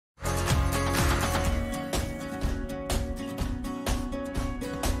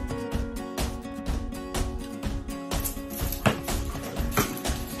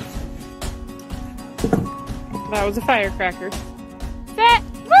That was a firecracker. Set!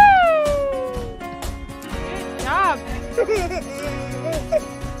 Woo! Good job!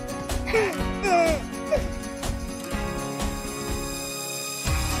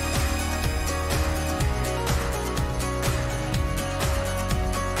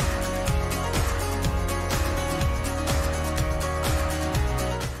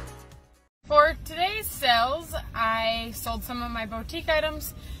 For today's sales, I sold some of my boutique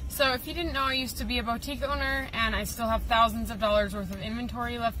items. So if you didn't know, I used to be a boutique owner and I still have thousands of dollars worth of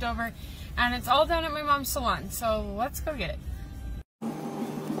inventory left over, and it's all down at my mom's salon. So let's go get it.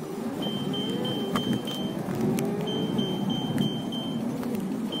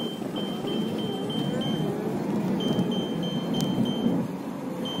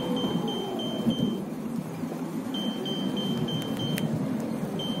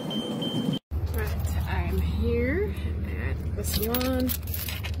 The salon.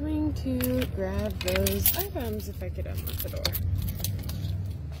 I'm going to grab those items if I could unlock the door.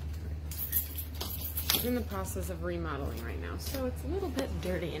 I'm in the process of remodeling right now, so it's a little bit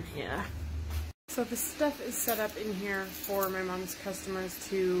dirty in here. So the stuff is set up in here for my mom's customers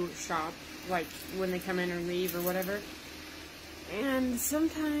to shop, like when they come in or leave or whatever. And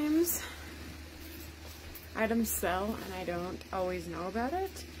sometimes items sell and I don't always know about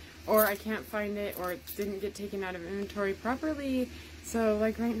it, or I can't find it, or it didn't get taken out of inventory properly. So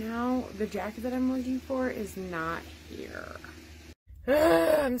like right now, the jacket that I'm looking for is not here.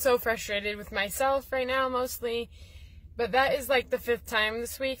 I'm so frustrated with myself right now mostly, but that is like the 5th time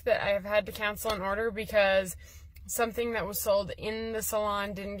this week that I have had to cancel an order because something that was sold in the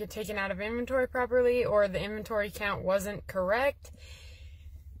salon didn't get taken out of inventory properly, or the inventory count wasn't correct.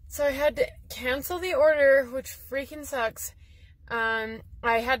 So I had to cancel the order, which freaking sucks. I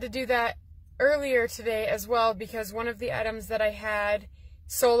had to do that earlier today as well because one of the items that I had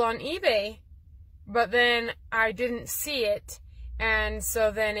sold on eBay, but then I didn't see it, and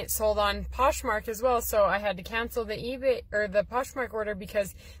so then it sold on Poshmark as well, so I had to cancel the eBay or the Poshmark order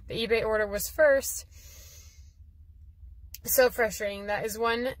because the eBay order was first. So frustrating. That is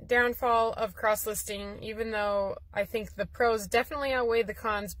one downfall of cross-listing, even though I think the pros definitely outweigh the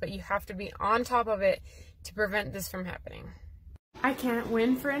cons, but you have to be on top of it to prevent this from happening. I can't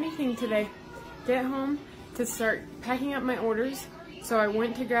win for anything today. Get home to start packing up my orders, so I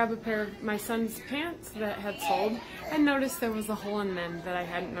went to grab a pair of my son's pants that had sold and noticed there was a hole in them that I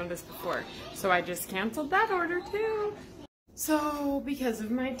hadn't noticed before. So I just canceled that order too. So because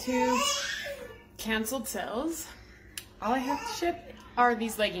of my 2 canceled sales, all I have to ship are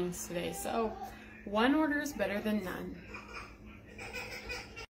these leggings today. So 1 order is better than none.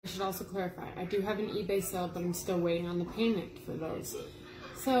 I should also clarify, I do have an eBay sale, but I'm still waiting on the payment for those.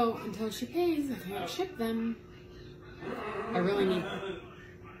 So until she pays, I can't ship them. I really need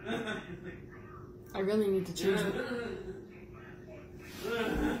to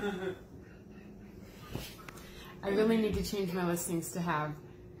change my listings to have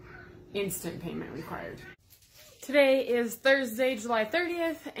instant payment required. Today is Thursday, July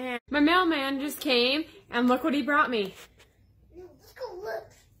 30th, and my mailman just came, and look what he brought me. Let's go look.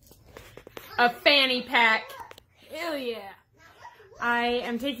 A fanny pack. Hell yeah. I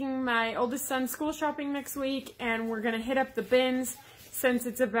am taking my oldest son school shopping next week, and we're going to hit up the bins since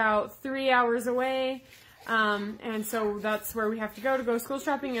it's about 3 hours away. And so that's where we have to go school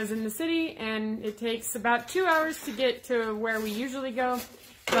shopping, is in the city, and it takes about 2 hours to get to where we usually go.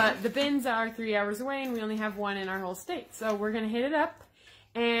 But the bins are 3 hours away, and we only have 1 in our whole state. So we're going to hit it up,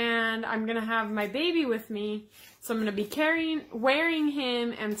 and I'm going to have my baby with me. So I'm going to be wearing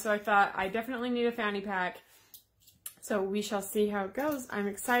him, and so I thought I definitely need a fanny pack. So we shall see how it goes. I'm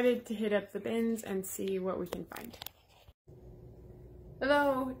excited to hit up the bins and see what we can find.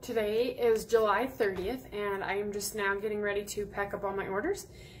 Hello, today is July 30th, and I am just now getting ready to pack up all my orders.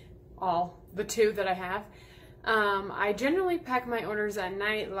 All the 2 that I have. I generally pack my orders at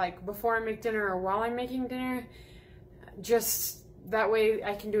night, like before I make dinner or while I'm making dinner. Just that way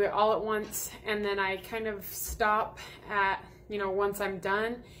I can do it all at once, and then I kind of stop at, once I'm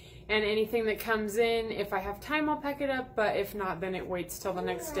done. And anything that comes in, if I have time, I'll pack it up, but if not, then it waits till the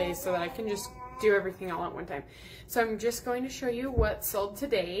next day so that I can just do everything all at one time. So I'm just going to show you what sold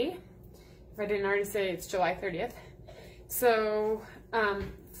today. If I didn't already say, it's July 30th. So,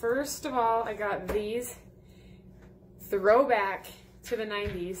 first of all, I got these throwback to the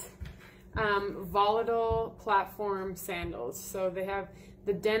 90s volatile platform sandals. So they have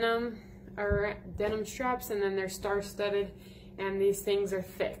the denim straps, and then they're star-studded, and these things are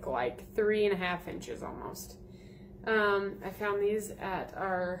thick, like 3.5 inches almost. I found these at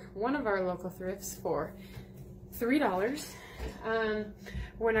one of our local thrifts for $3,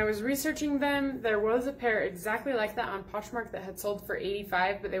 When I was researching them, there was a pair exactly like that on Poshmark that had sold for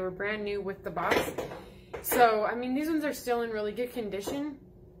 $85, but they were brand new with the box. So, I mean, these ones are still in really good condition,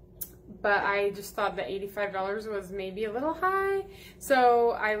 but I just thought that $85 was maybe a little high.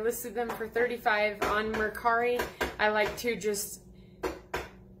 So I listed them for $35 on Mercari. I like to just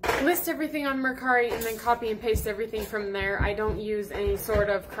list everything on Mercari and then copy and paste everything from there. I don't use any sort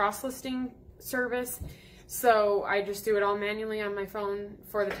of cross-listing service, so I just do it all manually on my phone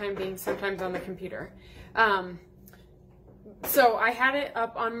for the time being, sometimes on the computer. So I had it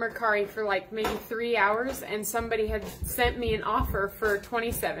up on Mercari for like maybe 3 hours, and somebody had sent me an offer for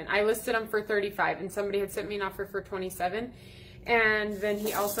 $27. I listed them for $35, and somebody had sent me an offer for $27. And then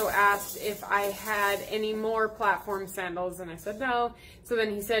he also asked if I had any more platform sandals, and I said no. So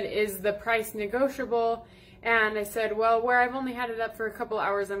then he said, is the price negotiable? And I said, well, where I've only had it up for a couple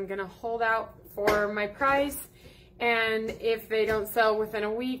hours, I'm gonna hold out for my price, and if they don't sell within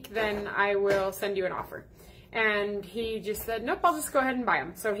a week, then I will send you an offer. And he just said, nope, I'll just go ahead and buy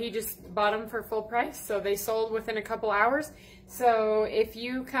them. So he just bought them for full price, so they sold within a couple hours. So if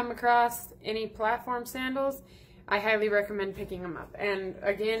you come across any platform sandals, I highly recommend picking them up. And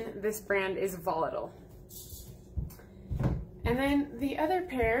again, this brand is Volatile. And then the other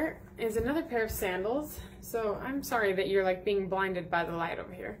pair is another pair of sandals. So I'm sorry that you're like being blinded by the light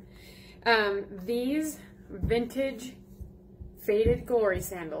over here. These vintage faded glory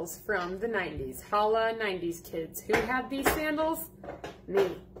sandals from the 90s. Holla 90s kids. Who had these sandals?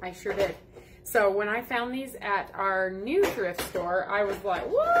 Me. I sure did. So when I found these at our new thrift store, I was like,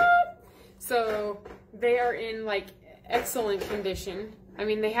 what? So they are in like excellent condition. I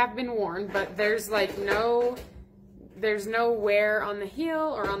mean, they have been worn, but there's like there's no wear on the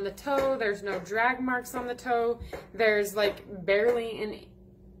heel or on the toe. There's no drag marks on the toe. There's like barely an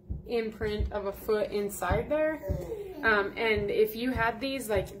imprint of a foot inside there. And if you had these,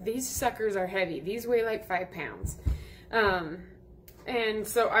 like, these suckers are heavy. These weigh like 5 pounds. And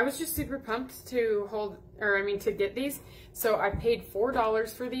so I was just super pumped to get these. So I paid $4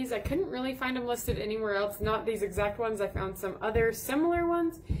 for these. I couldn't really find them listed anywhere else, not these exact ones. I found some other similar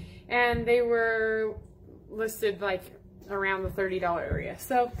ones, and they were listed like around the $30 area.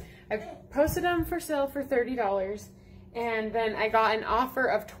 So I posted them for sale for $30. And then I got an offer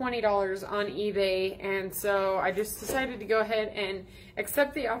of $20 on eBay, and so I just decided to go ahead and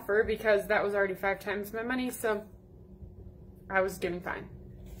accept the offer because that was already 5 times my money, so I was doing fine.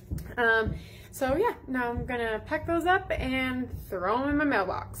 So yeah, now I'm gonna pack those up and throw them in my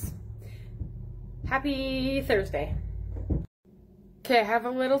mailbox. Happy Thursday. Okay, I have a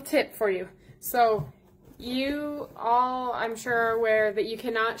little tip for you. So you all, I'm sure, are aware that you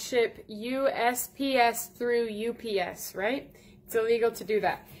cannot ship USPS through UPS, right? It's illegal to do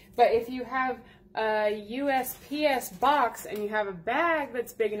that. But if you have a USPS box and you have a bag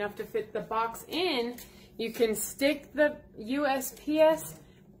that's big enough to fit the box in, you can stick the USPS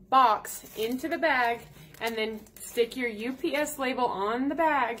box into the bag and then stick your UPS label on the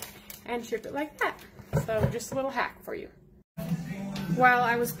bag and ship it like that. So just a little hack for you. While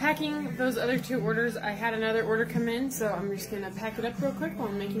I was packing those other 2 orders, I had another order come in, so I'm just going to pack it up real quick while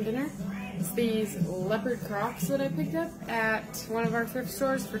I'm making dinner. It's these leopard Crocs that I picked up at one of our thrift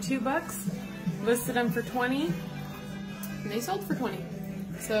stores for $2. Listed them for $20, and they sold for $20.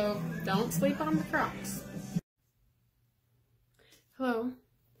 So don't sleep on the Crocs. Hello.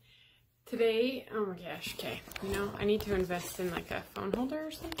 Today, oh my gosh, okay. You know, I need to invest in like a phone holder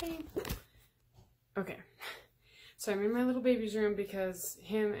or something. Okay. So I'm in my little baby's room because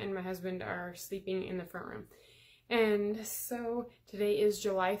him and my husband are sleeping in the front room. And so today is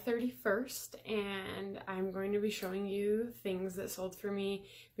July 31st, and I'm going to be showing you things that sold for me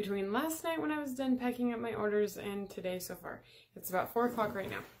between last night when I was done packing up my orders and today so far. It's about 4 o'clock right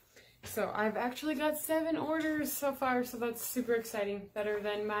now. So I've actually got 7 orders so far, so that's super exciting. Better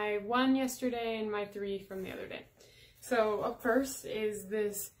than my 1 yesterday and my 3 from the other day. So up first is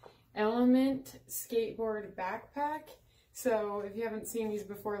this Element skateboard backpack. So if you haven't seen these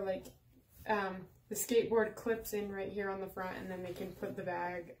before, like the skateboard clips in right here on the front, and then they can put the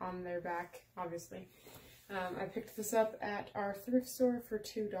bag on their back, obviously. I picked this up at our thrift store for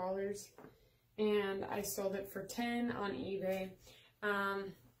 $2, and I sold it for $10 on eBay.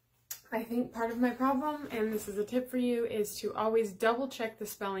 I think part of my problem, and this is a tip for you, is to always double check the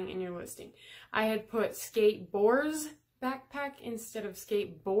spelling in your listing. I had put skateboards backpack instead of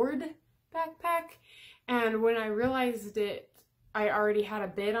skateboard backpack, and when I realized it, I already had a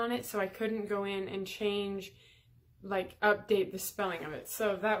bid on it, so I couldn't go in and change, like, update the spelling of it.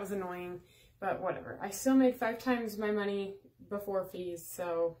 So that was annoying, but whatever. I still made 5 times my money before fees,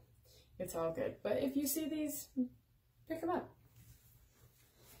 so it's all good. But if you see these, pick them up.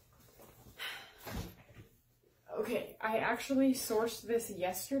 Okay, I actually sourced this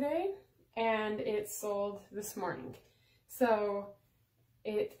yesterday and it sold this morning. So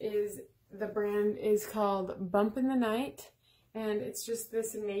the brand is called Bump in the Night, and it's just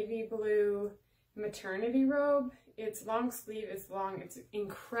this navy blue maternity robe. It's long sleeve, it's long, it's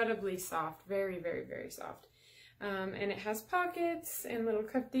incredibly soft, very, very, very soft. And it has pockets and little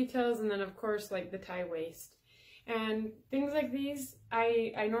cuff details, and then of course like the tie waist. And things like these,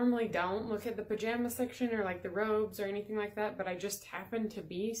 I normally don't look at the pajama section or like the robes or anything like that, but I just happened to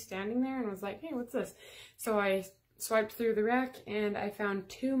be standing there and was like, hey, what's this? So I swiped through the rack and I found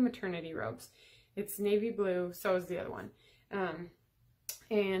 2 maternity robes. It's navy blue, so is the other one.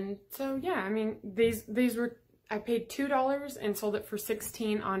 And so yeah, I mean, these were, I paid $2 and sold it for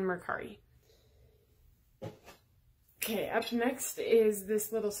 $16 on Mercari. Okay, up next is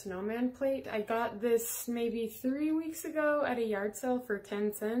this little snowman plate. I got this maybe 3 weeks ago at a yard sale for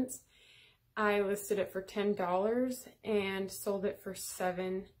 10 cents. I listed it for $10 and sold it for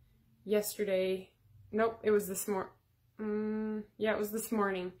 $7 yesterday. Nope, it was this morning. Yeah, it was this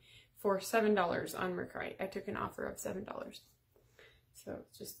morning for $7 on Mercari. I took an offer of $7. So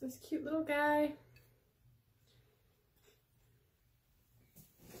it's just this cute little guy.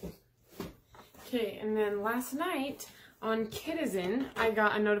 Okay, and then last night on Kidzen, I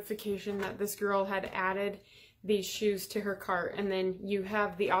got a notification that this girl had added these shoes to her cart, and then you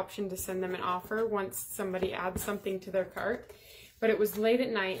have the option to send them an offer once somebody adds something to their cart. But it was late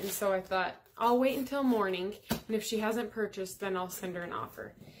at night, and so I thought, I'll wait until morning, and if she hasn't purchased, then I'll send her an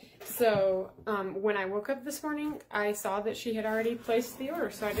offer. So when I woke up this morning, I saw that she had already placed the order,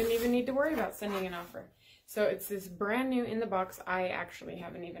 so I didn't even need to worry about sending an offer. So it's this brand new in the box. I actually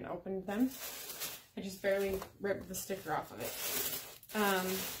haven't even opened them. I just barely ripped the sticker off of it.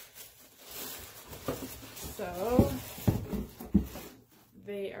 So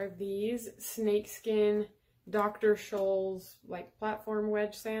they are these snakeskin Dr. Scholl's like platform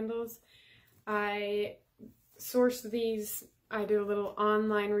wedge sandals. I sourced these. I did a little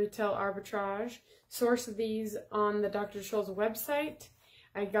online retail arbitrage. Sourced these on the Dr. Scholl's website.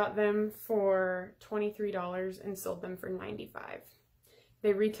 I got them for $23 and sold them for $95.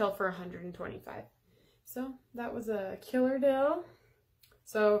 They retail for $125. So that was a killer deal.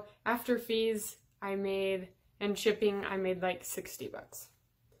 So after fees, and shipping, I made like 60 bucks,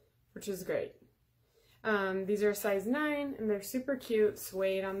 which is great. These are a size 9 and they're super cute,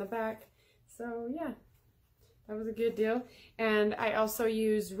 suede on the back. So yeah, that was a good deal. And I also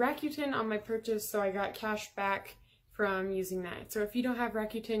used Rakuten on my purchase, so I got cash back from using that. So if you don't have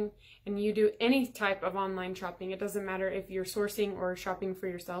Rakuten and you do any type of online shopping, it doesn't matter if you're sourcing or shopping for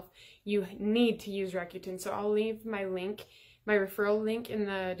yourself, you need to use Rakuten. So I'll leave my link, my referral link in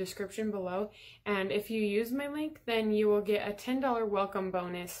the description below. And if you use my link, then you will get a $10 welcome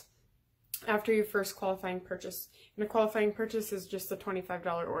bonus after your first qualifying purchase. And a qualifying purchase is just a $25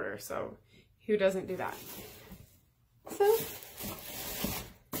 order. So who doesn't do that? So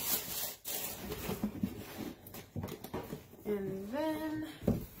and then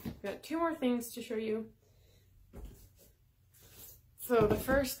I've got 2 more things to show you. So the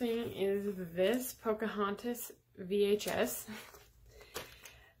first thing is this Pocahontas VHS.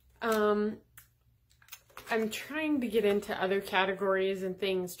 I'm trying to get into other categories and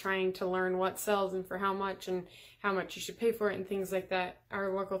things, trying to learn what sells and for how much and how much you should pay for it and things like that.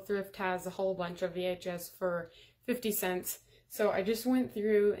 Our local thrift has a whole bunch of VHS for 50 cents. So I just went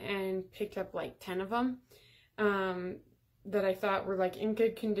through and picked up like 10 of them. That I thought were like in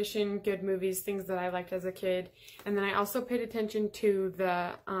good condition, good movies, things that I liked as a kid. And then I also paid attention to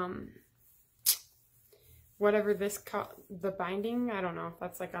the, whatever this the binding, I don't know if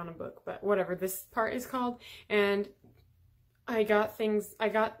that's like on a book, but whatever this part is called. And I got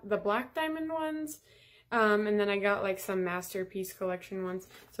the black diamond ones, and then I got like some masterpiece collection ones.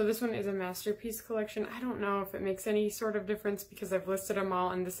 So this one is a masterpiece collection. I don't know if it makes any sort of difference because I've listed them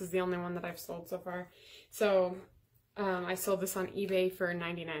all and this is the only one that I've sold so far. So I sold this on eBay for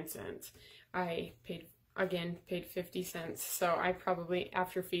 99 cents. I paid 50 cents. So I probably,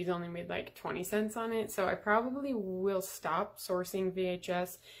 after fees, only made like 20 cents on it. So I probably will stop sourcing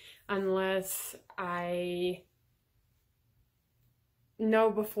VHS unless I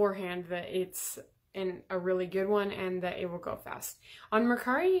know beforehand that it's a really good one and that it will go fast. On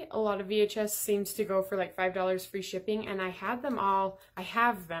Mercari, a lot of VHS seems to go for like $5 free shipping, and I have them all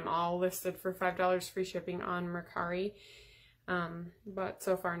listed for $5 free shipping on Mercari. But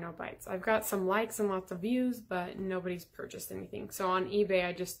so far no bites. I've got some likes and lots of views, but nobody's purchased anything. So on eBay,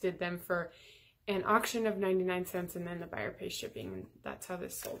 I just did them for an auction of 99 cents and then the buyer pays shipping, and that's how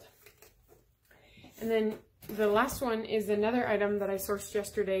this sold. And then The last one is another item that I sourced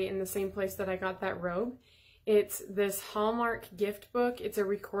yesterday in the same place that I got that robe. It's this Hallmark gift book. It's a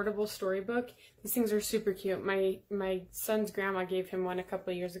recordable storybook. These things are super cute. My son's grandma gave him one a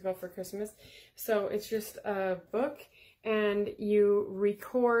couple of years ago for Christmas. So it's just a book and you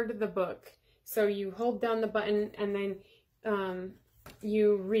record the book. So you hold down the button and then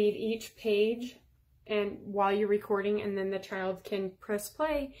you read each page and while you're recording, and then the child can press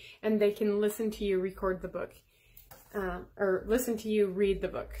play and they can listen to you record the book. Or listen to you read the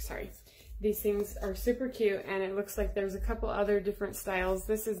book, sorry. These things are super cute, and it looks like there's a couple other different styles.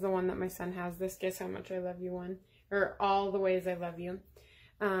 This is the one that my son has, this Guess How Much I Love You one, or All the Ways I Love You.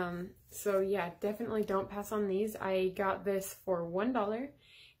 So yeah, definitely don't pass on these. I got this for $1,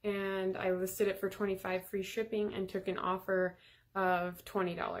 and I listed it for $25 free shipping and took an offer of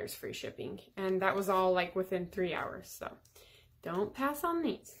 $20 free shipping. And that was all like within 3 hours, so don't pass on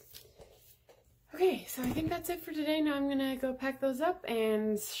these. Okay, so I think that's it for today. Now I'm gonna go pack those up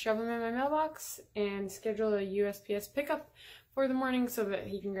and shove them in my mailbox and schedule a USPS pickup for the morning so that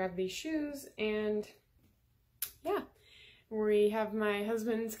he can grab these shoes. And yeah, we have my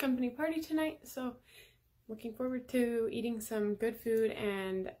husband's company party tonight, so looking forward to eating some good food,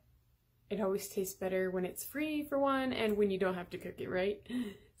 and it always tastes better when it's free for one and when you don't have to cook it, right?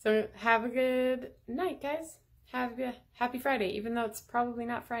 So have a good night, guys. Have a happy Friday, even though it's probably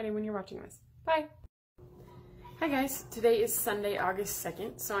not Friday when you're watching this. Bye! Hi guys, today is Sunday, August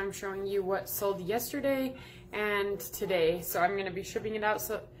 2nd, so I'm showing you what sold yesterday and today. So I'm going to be shipping it out,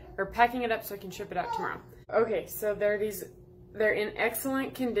 or packing it up so I can ship it out tomorrow. Okay, so they're in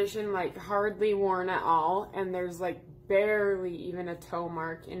excellent condition, like hardly worn at all, and there's like barely even a toe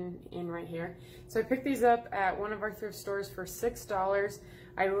mark in right here. So I picked these up at one of our thrift stores for $6.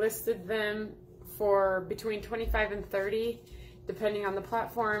 I listed them for between $25 and $30. Depending on the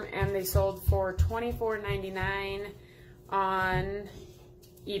platform, and they sold for $24.99 on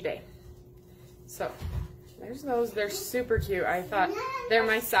eBay. So there's those. They're super cute. I thought they're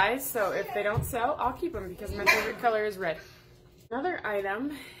my size, so if they don't sell, I'll keep them because my favorite color is red. Another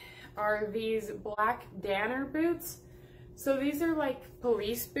item are these black Danner boots. So these are like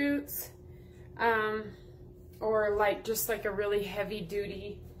police boots, or like just like a really heavy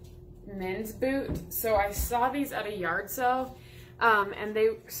duty men's boot. So I saw these at a yard sale. And they,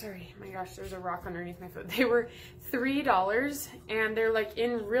 sorry, my gosh, there's a rock underneath my foot. They were $3, and they're like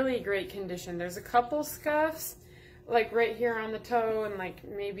in really great condition. There's a couple scuffs, like right here on the toe, and like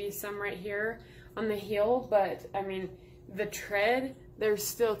maybe some right here on the heel, but I mean, the tread, there's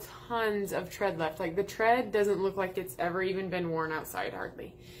still tons of tread left. Like the tread doesn't look like it's ever even been worn outside,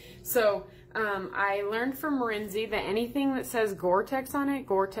 hardly. So, I learned from Renzi that anything that says Gore-Tex on it,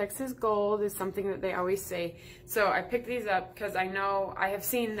 Gore-Tex is gold, is something that they always say. So I picked these up because I know I have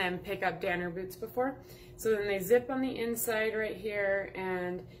seen them pick up Danner boots before. So then they zip on the inside right here,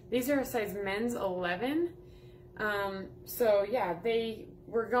 and these are a size men's 11. So yeah, they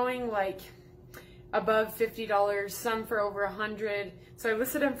were going like above $50, some for over $100. So I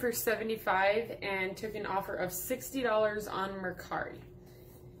listed them for $75 and took an offer of $60 on Mercari.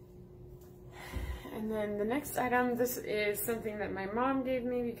 And then the next item, this is something that my mom gave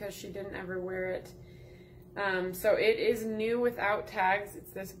me because she didn't ever wear it. So it is new without tags.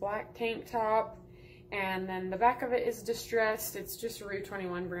 It's this black tank top, and then the back of it is distressed. It's just Rue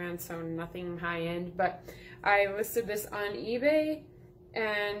 21 brand, so nothing high end. But I listed this on eBay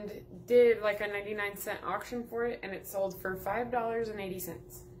and did like a 99-cent auction for it, and it sold for $5.80.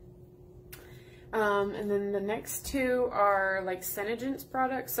 And then the next two are like Senegence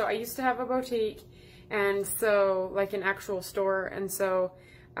products. So I used to have a boutique, and so like an actual store, and so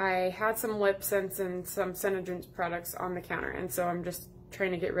I had some lip scents and some Senegence products on the counter, and so I'm just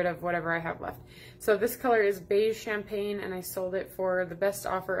trying to get rid of whatever I have left. So this color is beige champagne, and I sold it for the best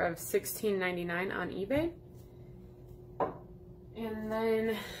offer of $16.99 on eBay. And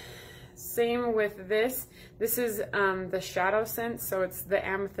then same with this. This is the shadow scent, so it's the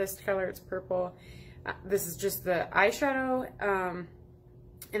amethyst color, it's purple. This is just the eyeshadow,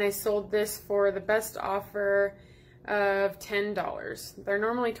 and I sold this for the best offer of $10. They're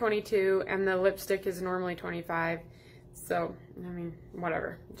normally $22, and the lipstick is normally $25. So, I mean,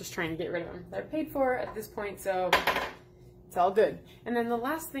 whatever. Just trying to get rid of them. They're paid for at this point, so it's all good. And then the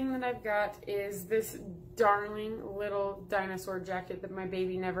last thing that I've got is this darling little dinosaur jacket that my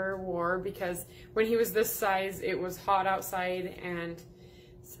baby never wore because when he was this size, it was hot outside, and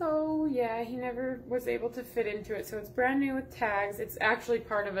so yeah, he never was able to fit into it. So it's brand new with tags. It's actually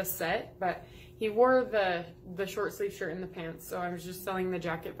part of a set, but he wore the short sleeve shirt and the pants, so I was just selling the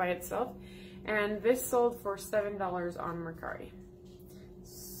jacket by itself. And this sold for $7 on Mercari.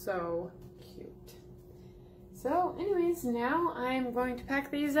 So cute. So anyways, now I'm going to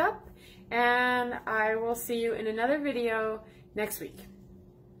pack these up and I will see you in another video next week.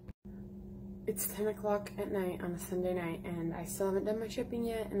 It's 10 o'clock at night on a Sunday night and I still haven't done my shipping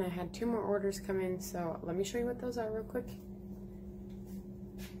yet, and I had 2 more orders come in, so let me show you what those are real quick.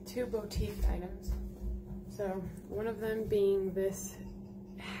 2 boutique items. So one of them being this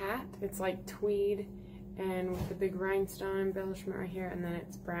hat. It's like tweed and with the big rhinestone embellishment right here, and then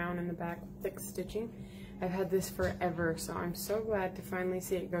it's brown in the back with thick stitching. I've had this forever, so I'm so glad to finally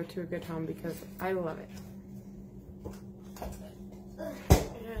see it go to a good home because I love it.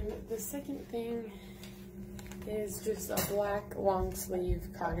 And the second thing is just a black long sleeve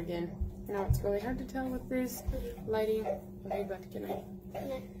cardigan. Now it's really hard to tell with this lighting. Okay, about to good night.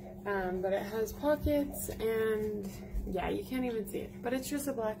 But it has pockets and yeah, you can't even see it. But it's just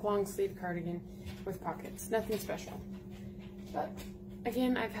a black long sleeve cardigan with pockets. Nothing special. But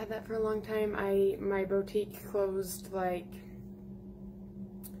again, I've had that for a long time. My boutique closed like,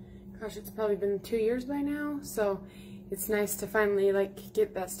 gosh, it's probably been 2 years by now. So it's nice to finally like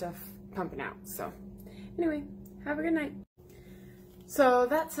get that stuff pumping out. So anyway, have a good night. So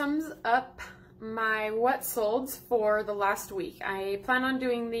that sums up my what solds for the last week. I plan on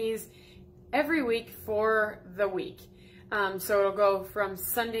doing these every week for the week. So it'll go from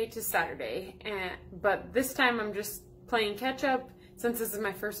Sunday to Saturday. But this time I'm just playing catch up since this is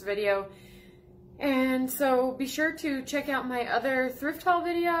my first video. And so be sure to check out my other thrift haul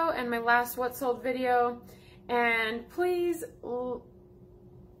video and my last what sold video. And please,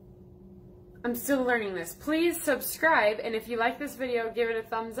 I'm still learning this. Please subscribe, and if you like this video, give it a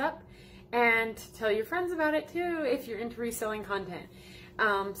thumbs up, and tell your friends about it too if you're into reselling content.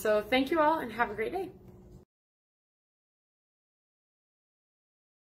 So thank you all, and have a great day.